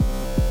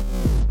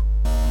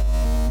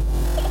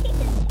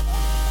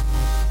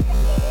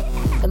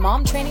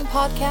Mom Training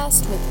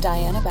Podcast with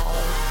Diana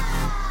Ballard.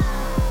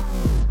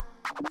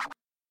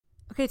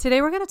 Okay,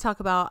 today we're going to talk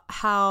about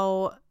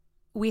how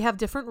we have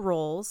different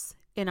roles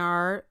in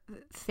our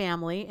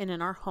family and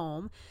in our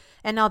home,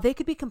 and now they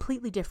could be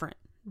completely different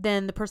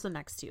than the person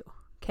next to you.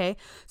 Okay,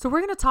 so we're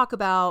going to talk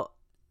about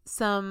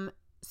some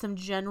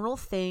general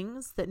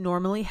things that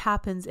normally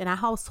happens in a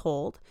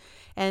household,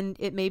 and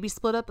it may be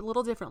split up a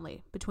little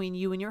differently between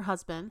you and your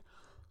husband.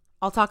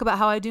 I'll talk about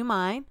how I do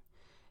mine,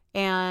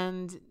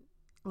 and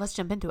let's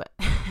jump into it.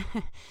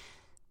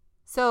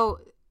 So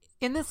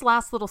in this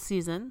last little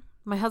season,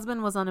 my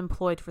husband was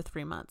unemployed for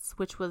 3 months,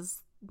 which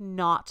was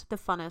not the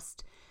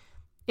funnest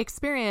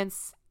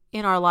experience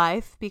in our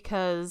life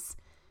because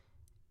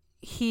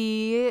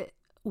he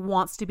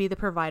wants to be the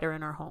provider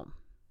in our home.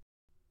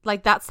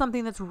 Like, that's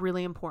something that's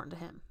really important to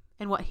him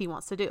and what he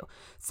wants to do.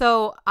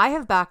 So I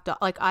have backed up.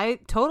 Like, I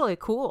totally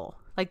cool.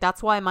 Like,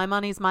 that's why my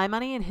money's my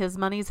money and his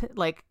money's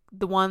like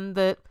the one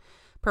that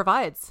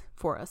provides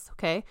for us.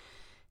 Okay.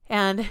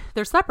 And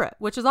they're separate,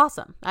 which is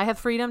awesome. I have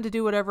freedom to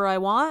do whatever I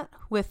want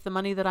with the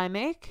money that I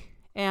make.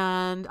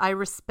 And I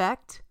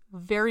respect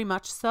very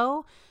much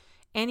so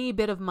any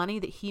bit of money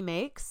that he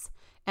makes.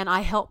 And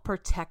I help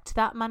protect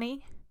that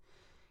money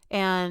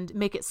and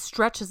make it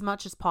stretch as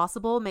much as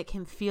possible, make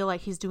him feel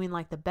like he's doing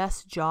like the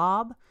best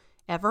job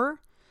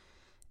ever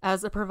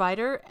as a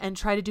provider, and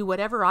try to do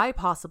whatever I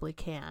possibly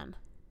can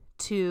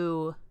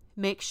to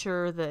make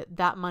sure that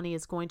that money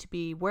is going to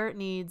be where it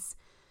needs,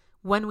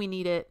 when we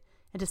need it,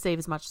 and to save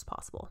as much as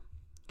possible.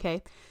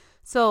 Okay.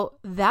 So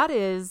that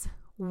is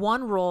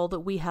one role that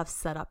we have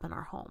set up in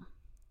our home.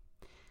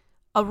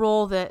 A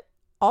role that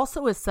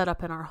also is set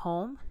up in our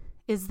home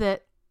is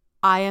that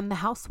I am the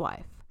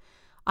housewife.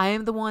 I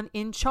am the one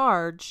in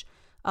charge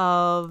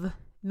of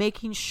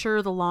making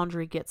sure the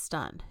laundry gets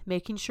done,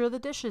 making sure the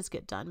dishes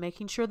get done,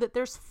 making sure that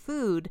there's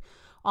food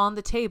on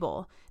the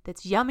table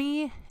that's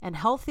yummy and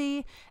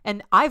healthy.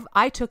 And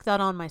I took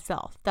that on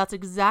myself. That's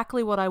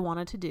exactly what I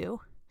wanted to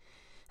do.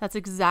 That's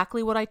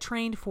exactly what I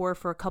trained for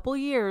a couple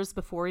years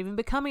before even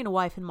becoming a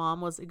wife and mom,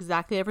 was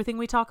exactly everything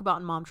we talk about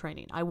in mom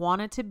training. I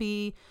wanted to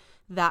be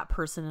that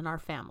person in our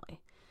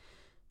family.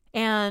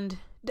 And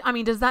I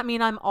mean, does that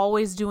mean I'm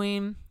always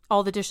doing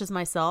all the dishes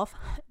myself?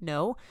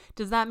 No.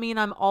 Does that mean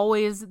I'm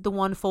always the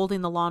one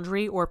folding the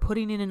laundry or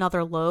putting in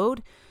another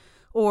load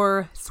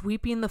or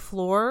sweeping the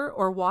floor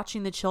or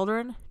watching the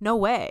children? No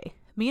way.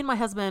 Me and my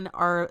husband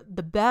are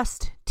the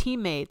best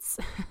teammates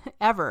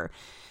ever,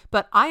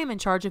 but I am in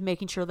charge of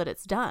making sure that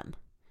it's done.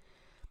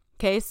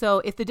 Okay, so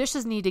if the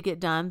dishes need to get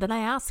done, then I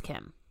ask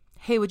him,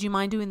 hey, would you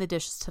mind doing the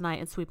dishes tonight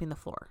and sweeping the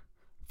floor?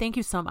 Thank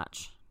you so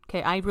much.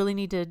 Okay, I really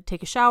need to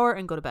take a shower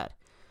and go to bed.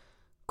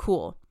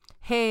 Cool.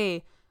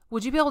 Hey,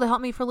 would you be able to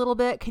help me for a little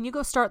bit? Can you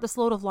go start this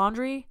load of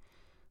laundry?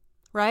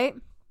 Right?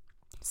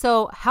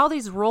 So how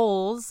these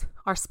roles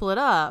are split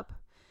up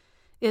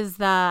is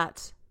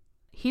that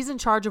he's in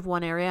charge of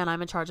one area and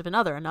I'm in charge of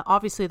another. And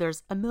obviously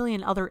there's a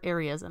million other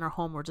areas in our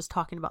home. We're just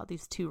talking about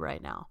these two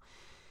right now.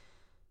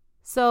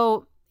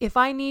 So if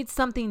I need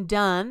something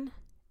done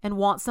and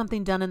want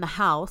something done in the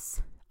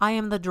house, I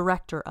am the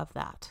director of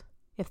that,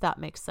 if that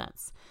makes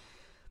sense.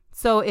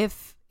 So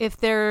if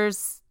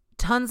there's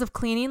tons of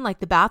cleaning, like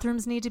the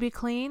bathrooms need to be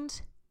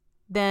cleaned,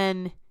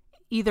 then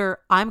either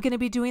I'm going to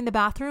be doing the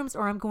bathrooms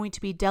or I'm going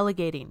to be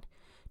delegating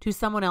to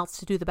someone else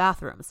to do the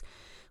bathrooms,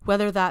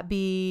 whether that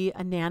be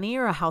a nanny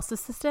or a house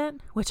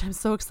assistant, which I'm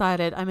so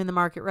excited. I'm in the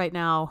market right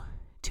now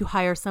to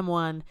hire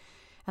someone,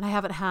 and I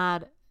haven't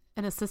had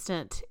an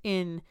assistant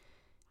in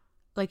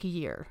like a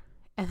year,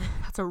 and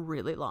that's a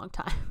really long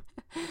time.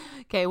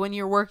 Okay, when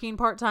you're working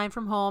part-time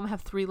from home,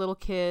 have 3 little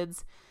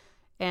kids,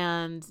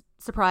 and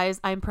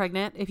surprise, I'm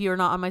pregnant. If you're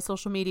not on my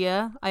social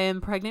media, I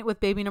am pregnant with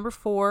baby number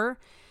 4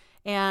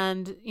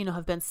 and,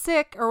 have been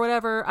sick or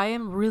whatever. I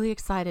am really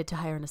excited to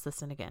hire an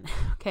assistant again.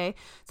 Okay.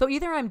 So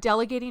either I'm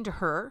delegating to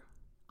her,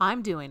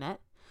 I'm doing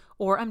it,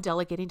 or I'm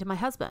delegating to my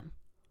husband.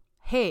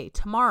 Hey,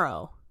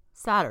 tomorrow,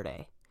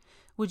 Saturday,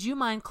 would you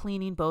mind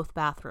cleaning both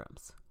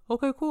bathrooms?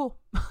 Okay, cool.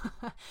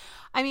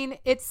 I mean,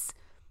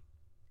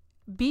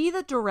 be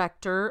the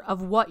director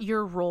of what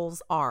your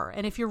roles are.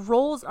 And if your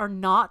roles are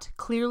not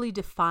clearly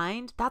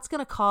defined, that's going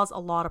to cause a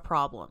lot of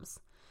problems.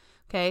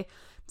 Okay.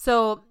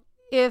 So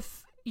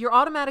if you're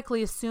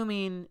automatically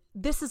assuming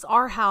this is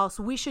our house,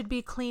 we should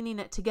be cleaning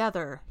it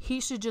together,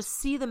 he should just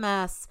see the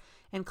mess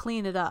and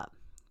clean it up.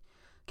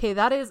 Okay.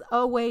 That is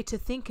a way to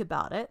think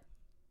about it.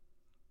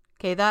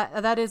 Okay.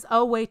 That is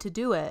a way to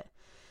do it.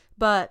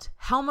 But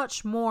how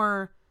much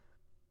more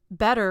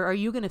better are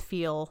you going to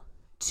feel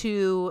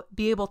to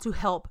be able to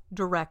help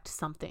direct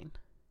something?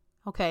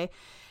 Okay.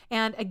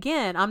 And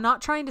again, I'm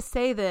not trying to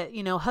say that,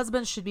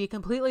 husbands should be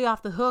completely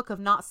off the hook of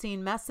not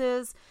seeing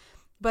messes.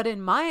 But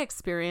in my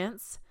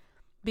experience,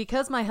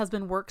 because my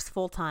husband works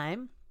full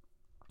time,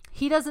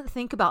 he doesn't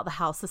think about the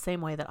house the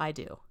same way that I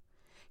do.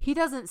 He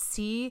doesn't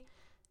see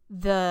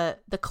the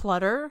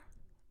clutter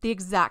the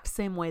exact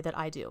same way that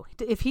I do.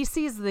 If he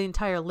sees the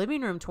entire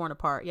living room torn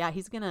apart, yeah,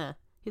 he's going to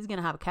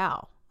have a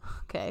cow.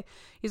 Okay.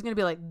 He's going to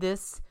be like,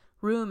 this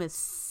room is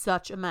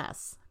such a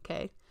mess.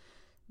 Okay.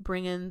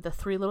 bringing the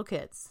 3 little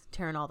kids,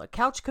 tearing all the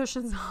couch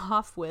cushions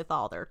off with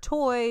all their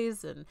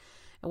toys and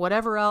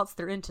whatever else.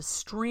 They're into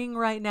string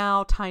right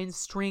now, tying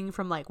string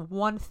from like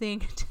one thing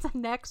to the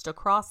next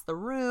across the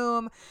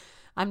room.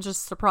 I'm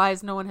just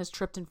surprised no one has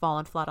tripped and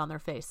fallen flat on their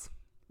face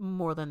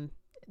more than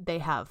they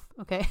have.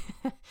 Okay.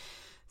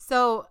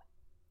 So,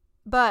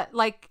 but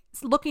like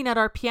looking at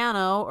our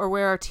piano or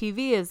where our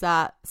TV is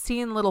at,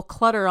 seeing little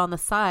clutter on the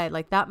side,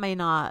 like that may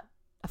not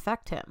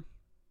affect him,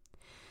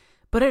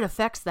 but it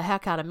affects the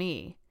heck out of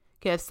me.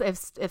 Okay.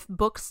 If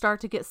books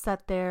start to get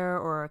set there,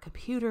 or a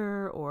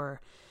computer,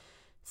 or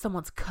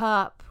someone's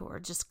cup, or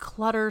just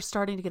clutter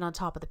starting to get on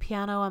top of the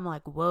piano, I'm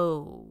like,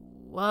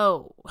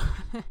 whoa,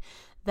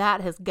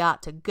 that has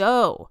got to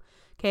go.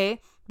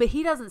 Okay. But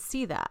he doesn't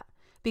see that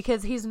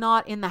because he's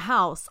not in the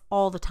house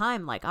all the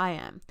time like I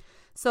am.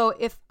 So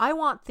if I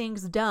want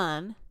things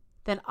done,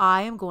 then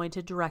I am going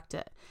to direct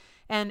it.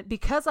 And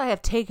because I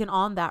have taken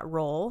on that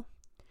role,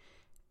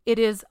 it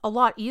is a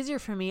lot easier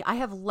for me. I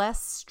have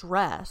less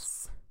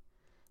stress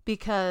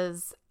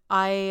because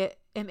I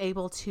am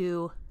able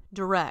to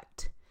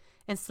direct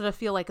instead of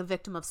feel like a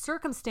victim of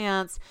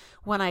circumstance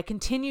when I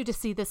continue to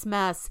see this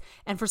mess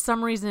and for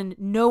some reason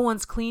no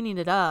one's cleaning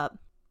it up.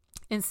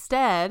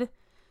 Instead,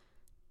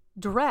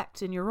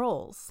 direct in your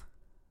roles.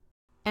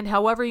 And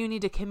however you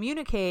need to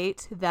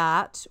communicate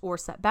that or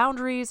set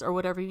boundaries or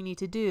whatever you need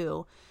to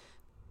do,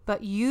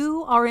 but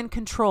you are in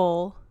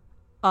control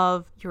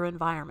of your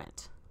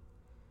environment.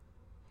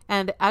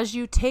 And as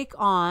you take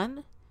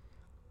on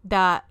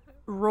that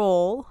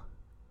role,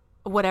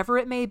 whatever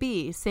it may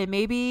be, say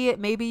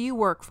maybe you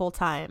work full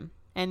time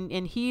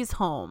and he's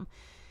home.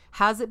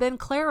 Has it been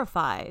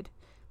clarified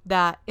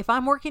that if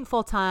I'm working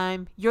full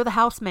time, you're the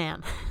house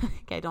man?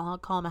 Okay,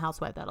 don't call him a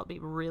housewife. That'll be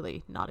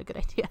really not a good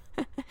idea.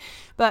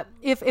 But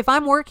if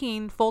I'm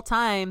working full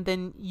time,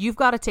 then you've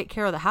got to take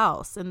care of the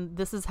house, and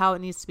this is how it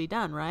needs to be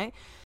done, right?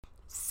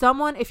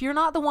 If you're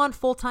not the one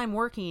full time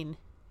working,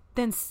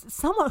 then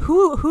someone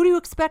who do you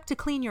expect to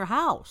clean your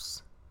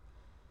house?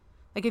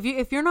 Like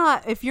if you're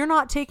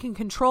not taking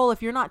control,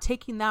 if you're not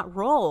taking that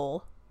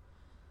role,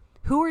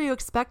 who are you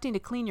expecting to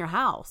clean your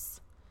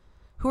house?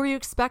 Who are you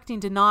expecting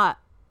to not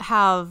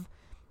have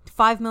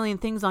 5 million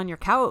things on your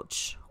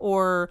couch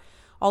or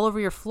all over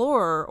your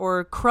floor,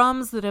 or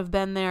crumbs that have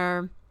been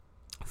there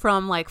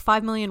from like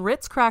 5 million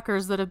Ritz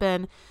crackers that have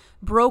been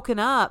broken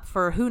up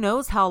for who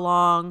knows how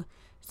long?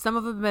 Some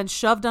of them have been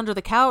shoved under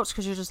the couch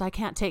because you're just, I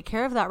can't take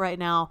care of that right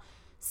now.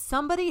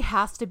 Somebody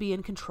has to be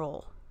in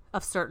control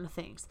of certain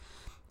things.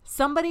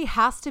 Somebody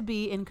has to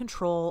be in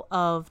control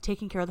of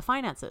taking care of the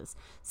finances.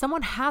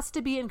 Someone has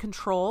to be in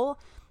control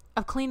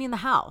of cleaning the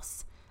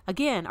house.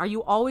 Again, are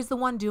you always the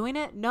one doing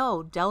it?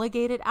 No,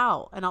 delegate it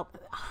out. And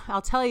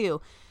I'll tell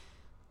you,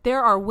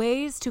 there are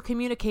ways to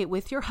communicate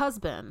with your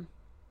husband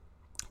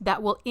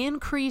that will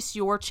increase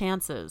your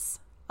chances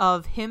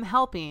of him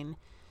helping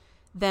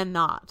than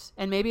not.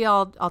 And maybe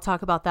I'll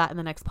talk about that in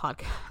the next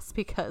podcast,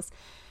 because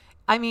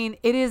I mean,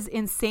 it is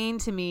insane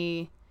to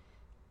me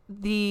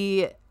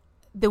the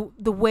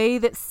way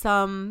that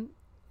some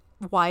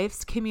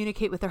wives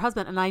communicate with their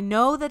husband. And I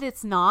know that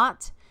it's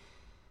not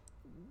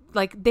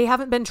like they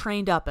haven't been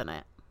trained up in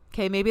it.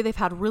 Okay, maybe they've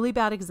had really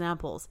bad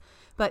examples.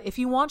 But if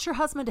you want your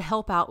husband to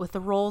help out with the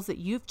roles that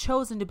you've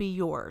chosen to be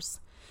yours,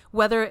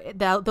 whether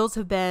those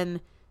have been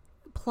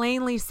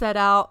plainly set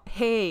out,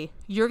 hey,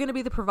 you're going to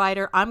be the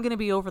provider, I'm going to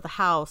be over the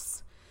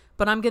house,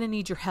 but I'm going to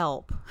need your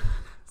help.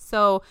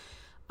 So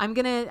I'm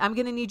going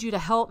to need you to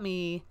help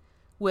me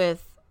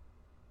with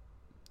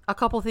a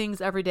couple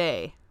things every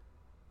day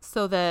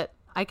so that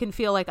I can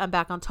feel like I'm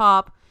back on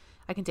top.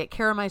 I can take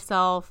care of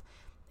myself.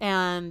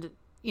 And,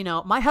 you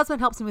know, my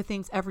husband helps me with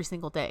things every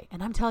single day.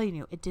 And I'm telling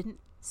you, it didn't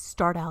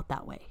start out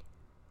that way.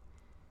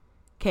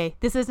 Okay.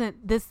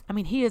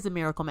 He is a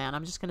miracle man.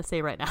 I'm just going to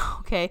say right now.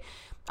 Okay.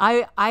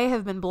 I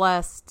have been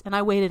blessed, and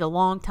I waited a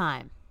long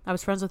time. I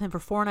was friends with him for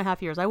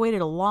 4.5 years. I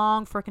waited a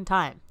long freaking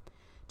time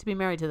to be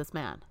married to this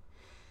man,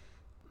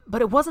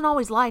 but it wasn't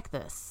always like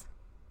this.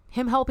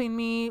 Him helping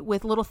me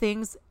with little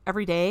things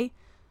every day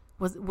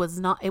was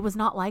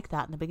not like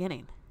that in the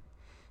beginning.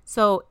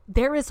 So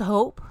there is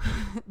hope.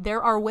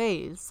 There are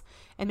ways,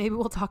 and maybe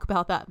we'll talk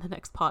about that in the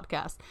next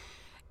podcast.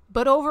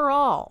 But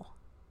overall,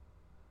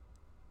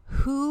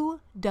 who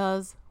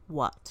does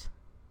what?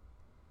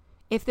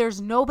 If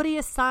there's nobody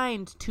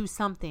assigned to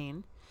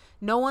something,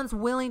 no one's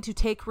willing to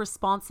take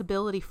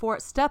responsibility for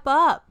it. Step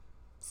up.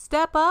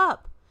 Step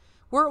up.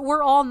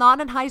 We're all not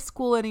in high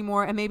school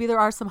anymore, and maybe there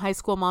are some high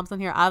school moms in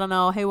here. I don't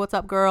know. Hey, what's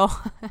up,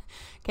 girl?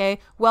 Okay,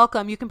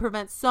 welcome. You can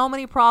prevent so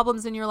many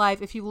problems in your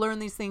life if you learn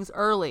these things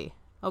early.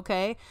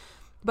 Okay,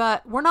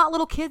 but we're not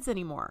little kids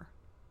anymore.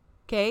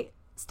 Okay,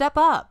 step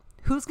up.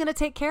 Who's going to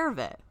take care of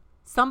it?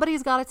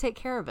 Somebody's got to take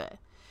care of it.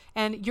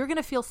 And you're going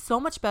to feel so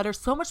much better,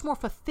 so much more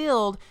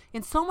fulfilled,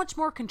 and so much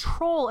more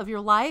control of your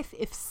life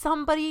if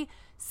somebody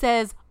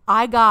says,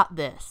 I got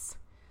this.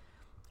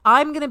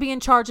 I'm going to be in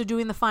charge of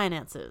doing the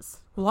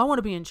finances. Well, I want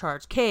to be in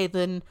charge. Okay,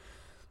 then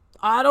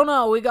I don't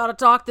know. We got to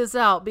talk this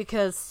out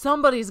because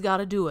somebody's got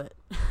to do it.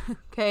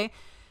 Okay.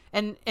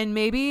 And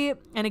maybe,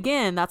 and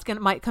again,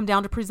 might come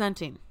down to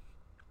presenting.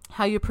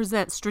 How you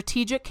present,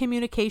 strategic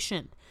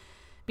communication,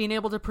 being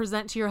able to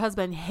present to your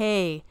husband,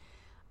 hey,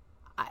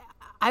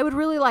 I would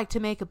really like to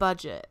make a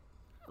budget.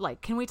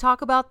 Like, can we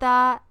talk about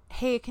that?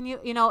 Hey, can you,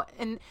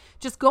 and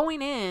just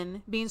going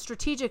in, being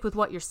strategic with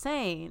what you're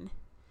saying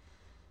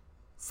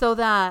so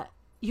that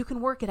you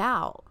can work it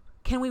out.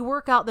 Can we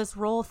work out this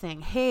role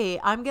thing? Hey,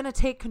 I'm going to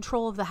take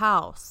control of the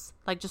house.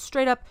 Like, just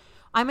straight up,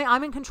 I'm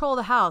in control of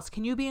the house.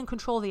 Can you be in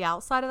control of the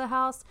outside of the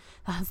house?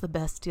 That's the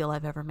best deal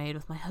I've ever made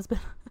with my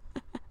husband.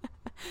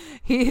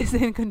 He is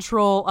in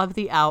control of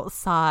the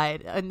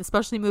outside, and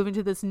especially moving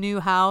to this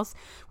new house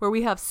where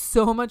we have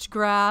so much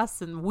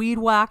grass and weed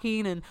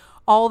whacking and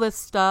all this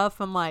stuff.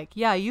 I'm like,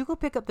 yeah, you go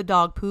pick up the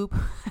dog poop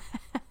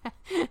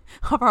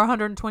of our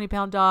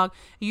 120-pound dog.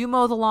 You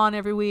mow the lawn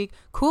every week.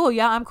 Cool.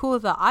 Yeah, I'm cool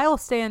with that. I will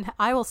stay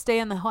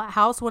in the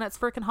house when it's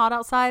freaking hot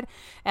outside,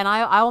 and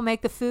I will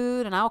make the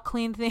food and I'll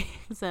clean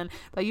things.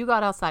 But you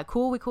got outside.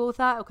 Cool. We cool with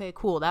that? Okay,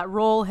 cool. That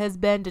role has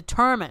been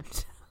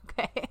determined.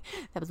 Okay.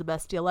 That was the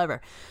best deal ever.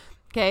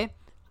 Okay.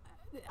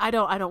 I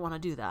don't want to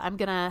do that. I'm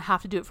going to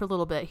have to do it for a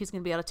little bit. He's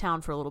going to be out of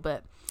town for a little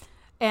bit,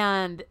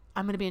 and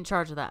I'm going to be in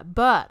charge of that,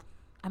 but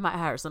I might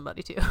hire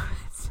somebody too.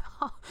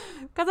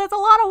 Because it's a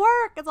lot of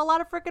work. It's a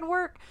lot of freaking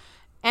work.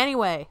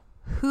 Anyway,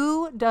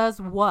 who does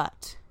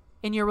what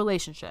in your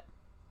relationship?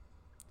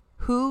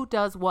 Who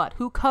does what?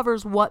 Who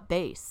covers what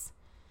base?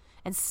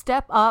 And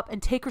step up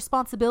and take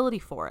responsibility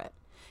for it.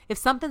 If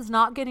something's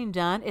not getting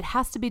done, it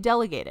has to be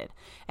delegated.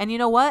 And you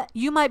know what?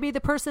 You might be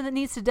the person that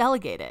needs to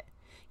delegate it.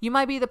 You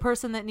might be the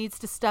person that needs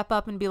to step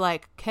up and be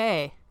like,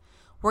 okay,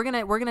 we're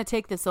going to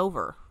take this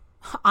over.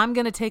 I'm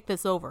going to take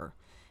this over,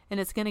 and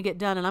it's going to get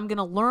done. And I'm going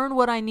to learn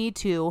what I need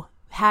to.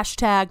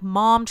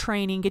 #mom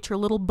training. Get your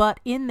little butt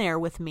in there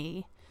with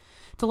me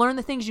to learn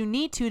the things you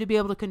need to be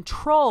able to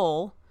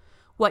control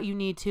what you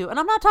need to. And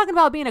I'm not talking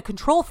about being a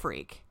control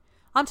freak.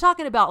 I'm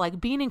talking about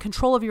like being in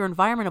control of your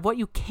environment, of what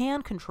you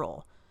can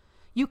control.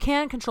 You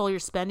can control your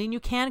spending. You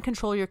can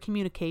control your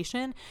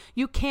communication.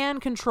 You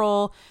can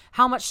control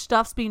how much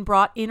stuff's being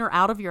brought in or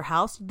out of your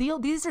house.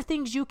 These are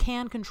things you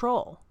can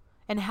control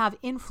and have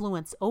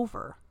influence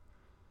over.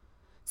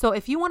 So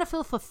if you want to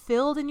feel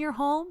fulfilled in your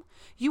home,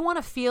 you want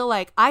to feel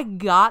like, I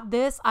got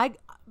this. I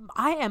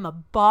am a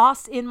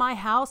boss in my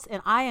house,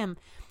 and I am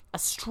a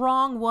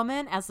strong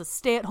woman as a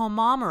stay-at-home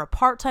mom or a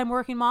part-time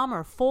working mom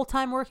or a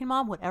full-time working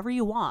mom, whatever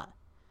you want.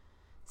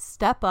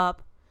 Step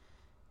up.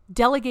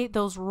 Delegate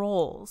those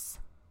roles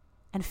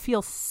and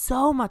feel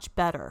so much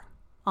better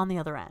on the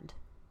other end.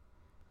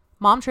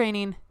 Mom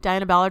training,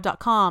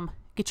 DianaBallard.com.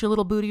 Get your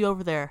little booty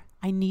over there.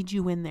 I need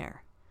you in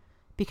there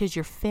because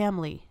your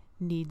family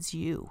needs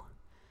you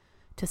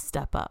to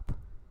step up,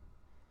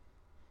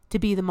 to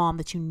be the mom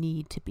that you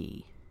need to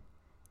be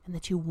and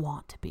that you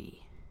want to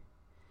be.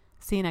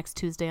 See you next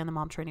Tuesday on the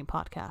Mom Training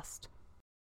Podcast.